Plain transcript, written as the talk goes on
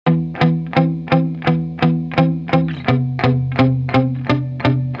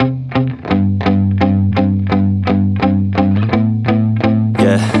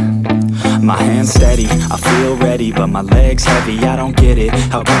I don't get it.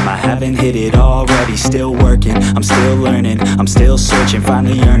 How come I haven't hit it already? Still working, I'm still learning, I'm still searching,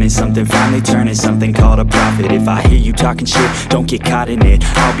 finally earning something, finally turning something called a profit. If I hear you talking shit, don't get caught in it.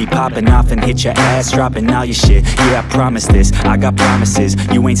 I'll be popping off and hit your ass, dropping all your shit. Yeah, I promise this, I got promises,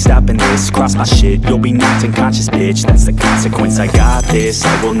 you ain't stopping this. Cross my shit, you'll be knocked unconscious, bitch. That's the consequence, I got this,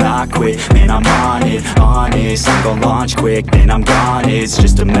 I will not quit. Man, I'm on it, honest, I'm gon' launch quick, then I'm gone. It's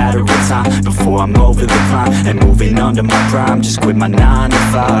just a matter of time before I'm over the climb and moving under my prime. Just quit my 9 to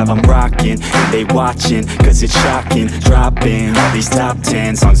 5, I'm rocking, and they watching, cause it's shocking. Dropping all these top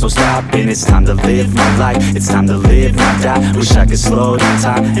 10 songs, no stopping. It's time to live my life, it's time to live, not die. Wish I could slow down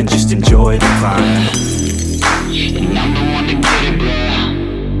time and just enjoy the climb. And I'm the one to get it, bro.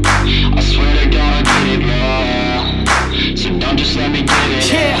 I swear to God I get it, bro. So don't just let me get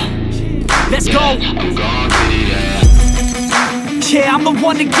it. Yeah, let's go. I'm gon' get it, yeah. Yeah, I'm the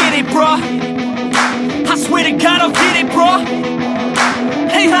one to get it, bro. I swear to God I'll get it, bro.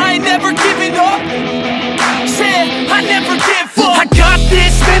 Hey, I ain't never giving up. Yeah, I never give up. I got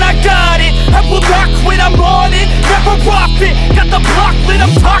this, man, I got it. I will not quit, I'm on it. Never off it. Got the block lit,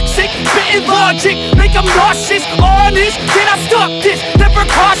 I'm toxic. Spitting logic, make them nauseous. Honest, can I stop this? Never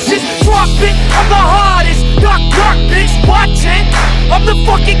cautious, drop it. I'm the hottest. Knock, knock, bitch, watch it. I'm the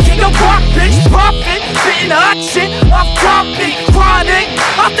fucking king of rock, bitch. Profit, spitting hot shit. Off topic, chronic.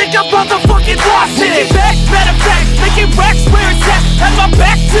 I think I'm motherfucking lost it. Making back, matter of fact, making racks where it's at. Have my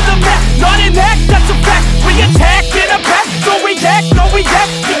back to the mat, not an act, that's a fact. We attack in a pack, don't react, no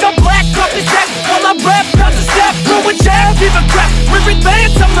react. Think I'm black, off his neck, while I rap, bounce a step. Throw a jab, give a crap. We're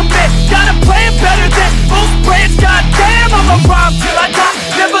advanced, I'm the man. Got a plan better than most brands. Goddamn, I'ma rhyme till I die.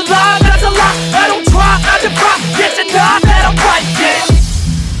 Never lie, that's a lie. I don't try, I defy. Get to nod that I'm right, yeah.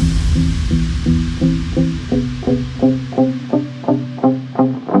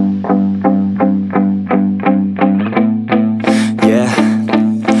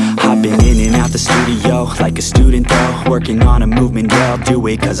 The studio, like a student though, working on a movement, yeah, I'll do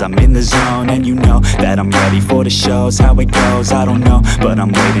it cause I'm in the zone. And you know that I'm ready for the shows. How it goes, I don't know, but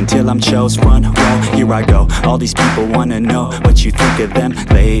I'm waiting till I'm chose. Front row, here I go. All these people wanna know what you think of them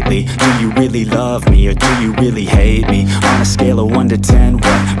lately. Do you really love me or do you really hate me? On a scale of 1 to 10,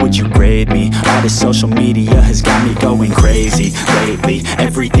 what would you grade me? All this social media has got me going crazy lately.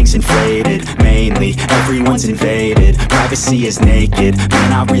 Everything's inflated, mainly everyone's invaded. Privacy is naked,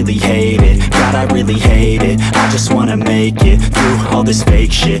 man, I really hate it. God, I really hate it. I just wanna make it through all this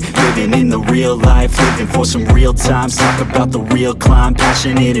fake shit. Living in the real life, living for some real times. Talk about the real climb,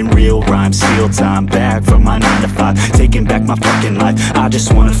 passionate in real rhymes. Steal time back from my 9 to 5, taking back my fucking life. I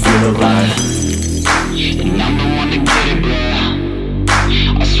just wanna feel alive. And I'm the one to get it, bro.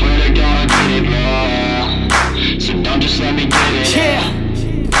 I swear to God I get it, bro. So don't just let me get it.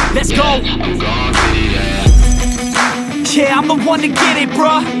 Yeah, let's go. I'm gon' get it, yeah. Yeah, I'm the one to get it,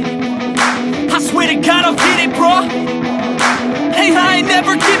 bro. I swear to God I'll get it, bro. Hey, I ain't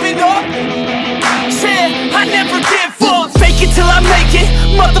never giving up. Yeah, I never give up. Fake it till I make it.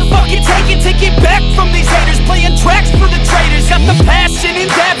 Motherfucking take it back from these haters. Playing tracks for the traitors. Got the passion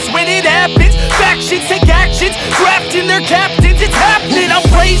in depths when it happens. Factions take actions, drafting their captains. It's happening, I'm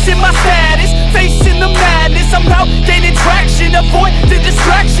raising my status. Facing the madness, I'm out gaining traction. Avoid the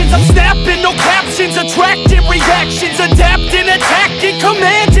distractions, I'm snapping, no captions. Attracting reactions, adapting, attacking,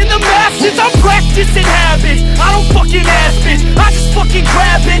 commanding the masses. I'm practicing habits, I don't fucking ask bitch, I just fucking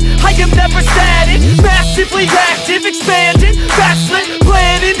grab it. I am never static, massively active, expanding, backslid,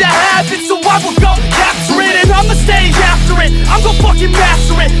 planning to have it. So I will go capture it and I'ma stay after it. I'm gon' fucking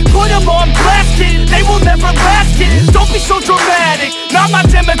master it, put them on blast it. They will never last it, don't be so dramatic. Not my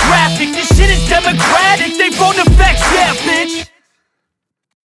demographic, this shit is democratic. They phone effects, yeah.